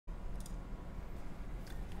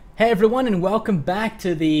Hey everyone, and welcome back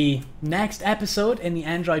to the next episode in the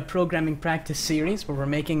Android Programming Practice series where we're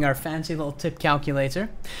making our fancy little tip calculator.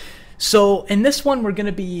 So in this one we're going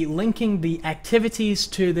to be linking the activities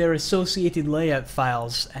to their associated layout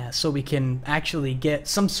files so we can actually get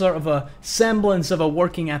some sort of a semblance of a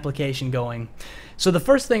working application going. So the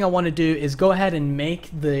first thing I want to do is go ahead and make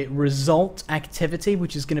the result activity,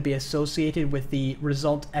 which is going to be associated with the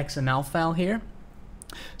result XML file here.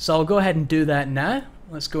 So I'll go ahead and do that now.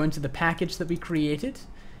 Let's go into the package that we created,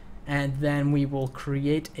 and then we will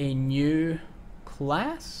create a new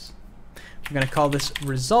class. We're going to call this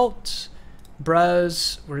result.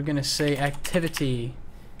 Browse, we're going to say activity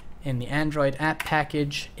in the Android app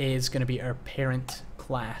package is going to be our parent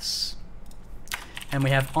class. And we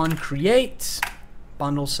have onCreate,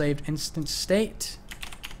 bundle saved instance state.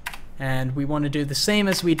 And we want to do the same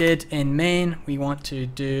as we did in main. We want to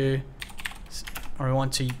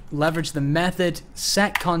leverage the method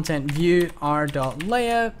setContentView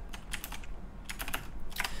r.layout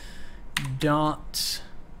dot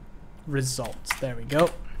results. There we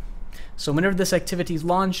go. So whenever this activity is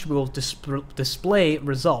launched, we will display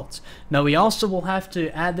results. Now we also will have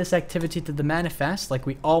to add this activity to the manifest, like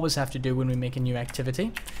we always have to do when we make a new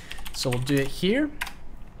activity. So we'll do it here,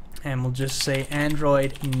 and we'll just say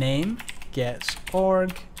Android name gets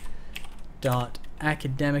org dot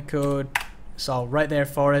AcademiCode. It's all right there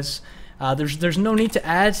for us. There's no need to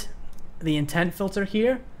add the intent filter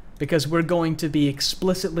here because we're going to be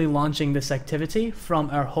explicitly launching this activity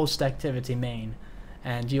from our host activity main,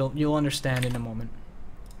 and you'll understand in a moment.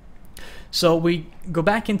 So we go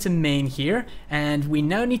back into main here, and we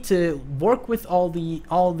now need to work with all the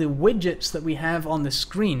widgets that we have on the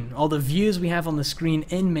screen, all the views we have on the screen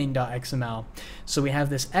in main.xml. So we have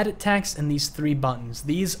this edit text and these three buttons.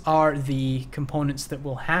 These are the components that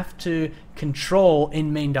we'll have to control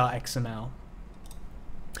in main.xml.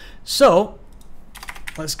 So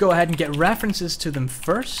let's go ahead and get references to them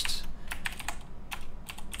first.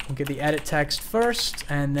 We'll get the edit text first,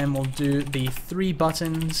 and then we'll do the three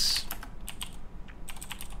buttons.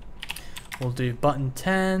 We'll do button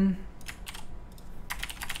 10,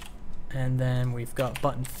 and then we've got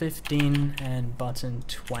button 15 and button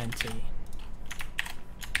 20.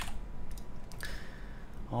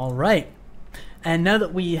 All right, and now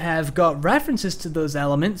that we have got references to those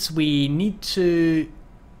elements, we need to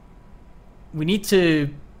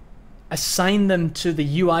assign them to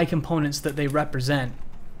the UI components that they represent.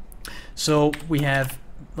 So we have,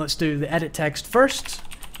 let's do the edit text first.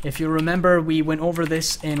 If you remember, we went over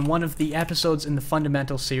this in one of the episodes in the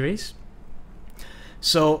fundamental series.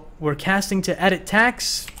 So we're casting to edit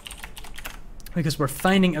text because we're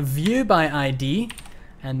finding a view by ID,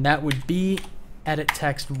 and that would be edit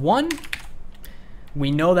text 1. We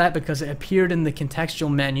know that because it appeared in the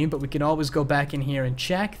contextual menu, but we can always go back in here and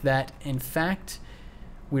check that in fact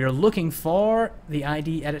we are looking for the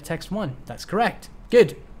ID edit text 1. That's correct.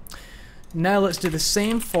 Good. Now let's do the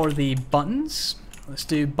same for the buttons. Let's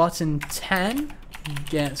do button 10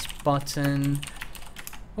 gets button,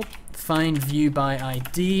 find view by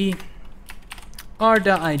ID,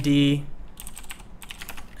 r.id,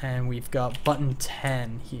 and we've got button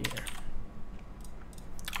 10 here.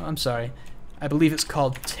 I'm sorry, I believe it's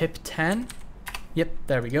called tip 10. Yep,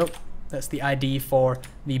 there we go. That's the ID for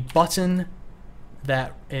the button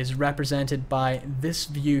that is represented by this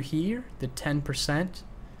view here, the 10%.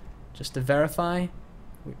 Just to verify,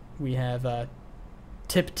 we have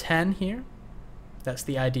tip 10 here. That's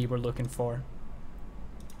the ID we're looking for.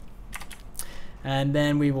 And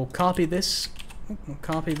then we will copy this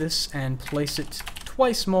and place it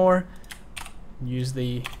twice more. Use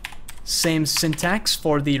the same syntax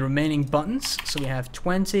for the remaining buttons. So we have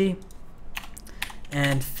 20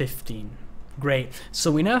 and 15. Great.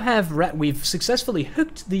 So we now have we've successfully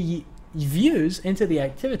hooked the views into the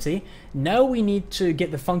activity. Now we need to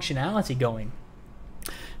get the functionality going.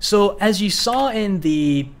 So as you saw in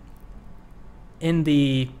the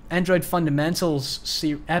Android Fundamentals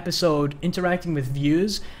episode, interacting with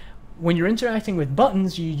views, when you're interacting with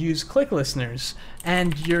buttons, you use click listeners,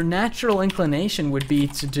 and your natural inclination would be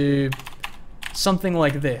to do something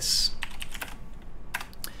like this.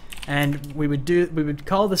 And we would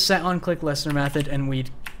call the setOnClickListener method, and we'd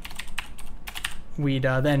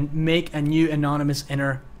then make a new anonymous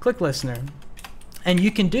inner click listener. And you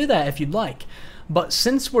can do that if you'd like. But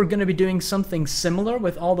since we're going to be doing something similar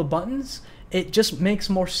with all the buttons, it just makes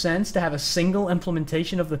more sense to have a single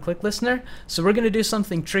implementation of the click listener. So we're going to do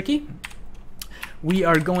something tricky. We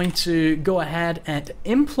are going to go ahead and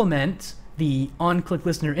implement the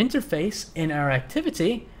onClickListener interface in our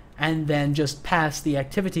activity, and then just pass the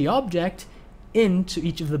activity object into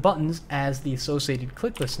each of the buttons as the associated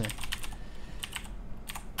click listener.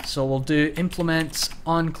 So we'll do implement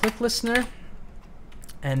on click listener,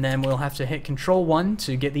 and then we'll have to hit Control-1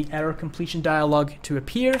 to get the error completion dialog to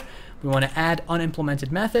appear. We want to add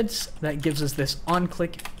unimplemented methods. That gives us this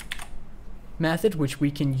onClick method, which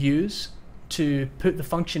we can use to put the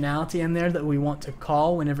functionality in there that we want to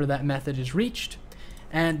call whenever that method is reached.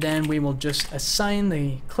 And then we will just assign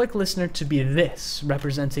the click listener to be this,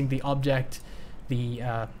 representing the object, the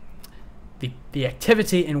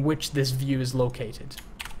activity in which this view is located.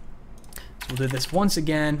 So we'll do this once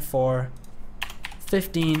again for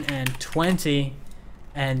 15 and 20,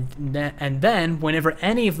 and then whenever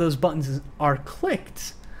any of those buttons are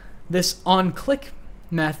clicked, this onClick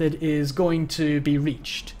method is going to be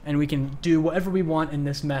reached, and we can do whatever we want in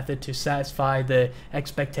this method to satisfy the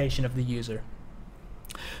expectation of the user.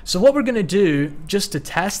 So what we're going to do just to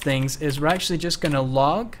test things is we're actually just going to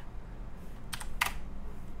log.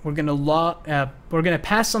 We're going to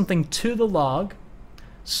pass something to the log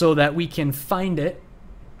so that we can find it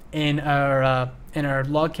in our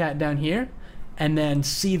logcat down here, and then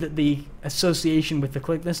see that the association with the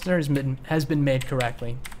click listener has been made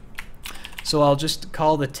correctly. So I'll just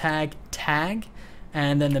call the tag,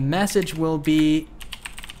 and then the message will be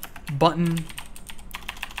button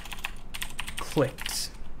clicked.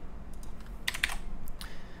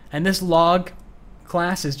 And this log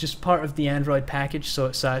class is just part of the Android package, so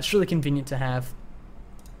it's really convenient to have.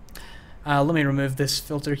 Let me remove this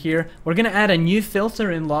filter here. We're going to add a new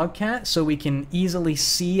filter in logcat so we can easily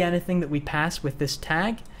see anything that we pass with this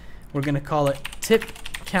tag. We're going to call it tip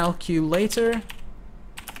calculator.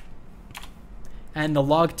 And the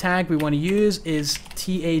log tag we want to use is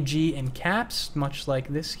TAG in caps, much like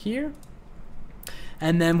this here.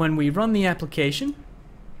 And then when we run the application,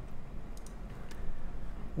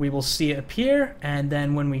 we will see it appear, and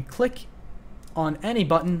then when we click on any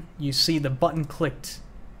button, you see the button clicked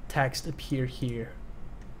text appear here.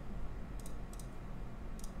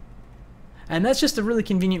 And that's just a really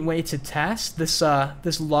convenient way to test this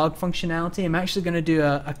this log functionality. I'm actually going to do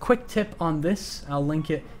a quick tip on this. I'll link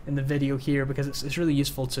it in the video here because it's really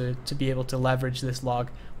useful to be able to leverage this log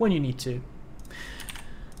when you need to.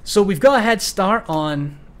 So we've got a head start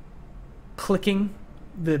on clicking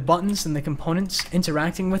the buttons and the components,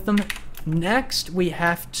 interacting with them. Next, we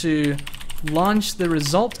have to launch the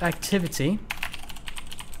result activity,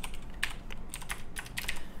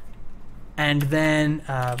 and then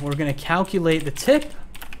we're going to calculate the tip.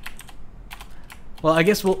 Well, I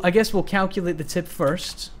guess we'll calculate the tip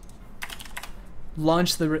first.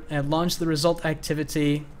 Launch the result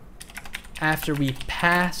activity after we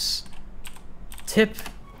pass tip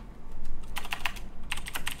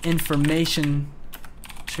information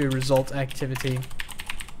to result activity,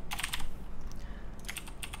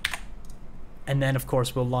 and then of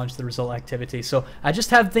course we'll launch the result activity. So I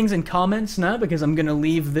just have things in comments now because I'm going to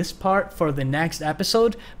leave this part for the next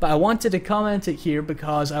episode, but I wanted to comment it here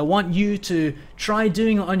because I want you to try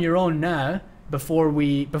doing it on your own now before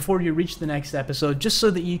you reach the next episode, just so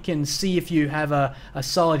that you can see if you have a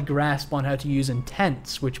solid grasp on how to use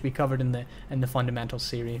intents, which we covered in the fundamental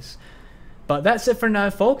series. But that's it for now,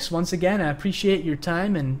 folks. Once again, I appreciate your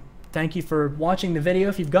time and thank you for watching the video.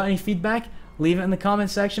 If you've got any feedback, leave it in the comment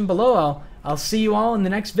section below. I'll see you all in the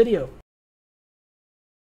next video.